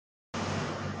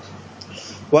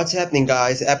What's happening,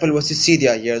 guys? Apple versus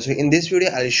Cydia here. So in this video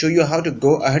I'll show you how to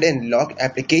go ahead and lock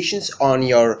applications on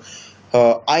your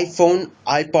iPhone,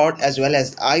 iPod as well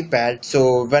as iPad.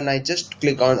 So when I just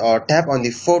click on or tap on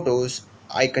the photos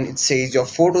icon, it says your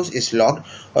photos is locked,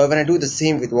 or when I do the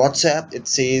same with WhatsApp, it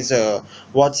says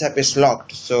WhatsApp is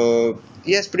locked. So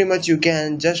yes, pretty much you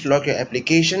can just lock your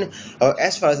application.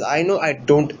 As far as I know, I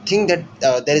don't think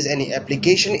that there is any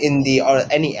application in the or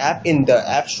any app in the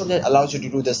app store that allows you to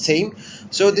do the same.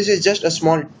 So this is just a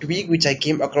small tweak which I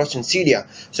came across in Cydia.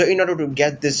 So in order to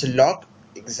get this lock,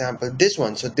 example this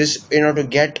one, so this, in order to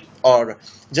get or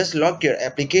just lock your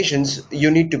applications,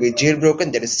 you need to be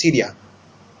jailbroken, that is Cydia.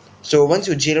 So once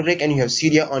you jailbreak and you have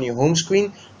Cydia on your home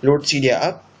screen, load Cydia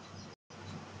up.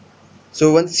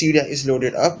 So once Cydia is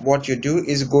loaded up, what you do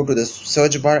is go to the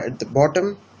search bar at the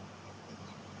bottom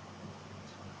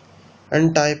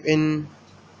and type in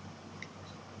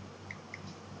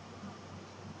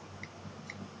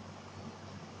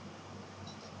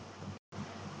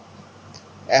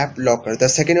app locker. The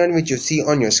second one which you see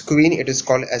on your screen, it is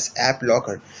called as app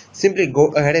locker. Simply go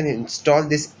ahead and install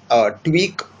this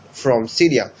tweak from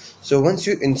Cydia. So once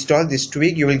you install this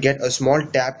tweak, you will get a small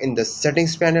tab in the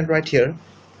settings panel right here.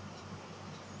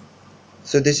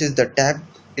 So this is the tab.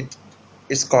 It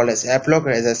is called as app locker,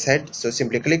 as I said. So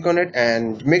simply click on it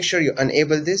and make sure you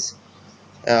enable this.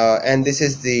 And this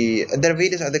is there are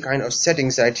various other kind of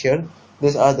settings right here.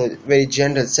 These are the very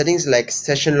general settings like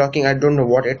session locking. I don't know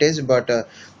what it is, but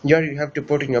here you have to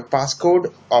put in your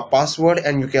passcode or password,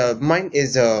 and you can, mine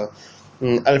is a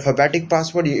alphabetic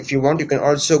password. If you want, you can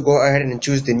also go ahead and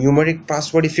choose the numeric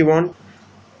password if you want.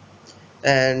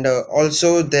 And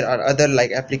also there are other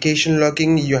like application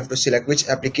locking. You have to select which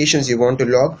applications you want to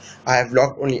lock. I have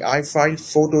locked only iFile,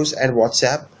 photos and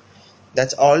WhatsApp.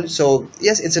 That's all. So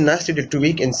yes, it's a nice little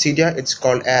tweak in Cydia. It's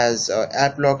called as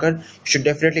app locker. You should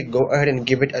definitely go ahead and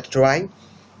give it a try.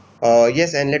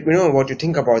 Yes, and let me know what you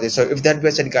think about this. So if that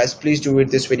being said, guys, please do rate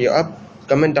this video up,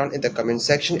 comment down in the comment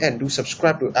section, and do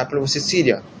subscribe to Apple vs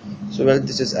Cydia. So well,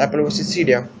 this is Apple vs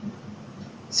Cydia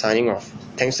signing off.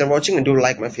 Thanks for watching, and do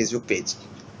like my Facebook page.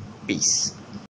 Peace.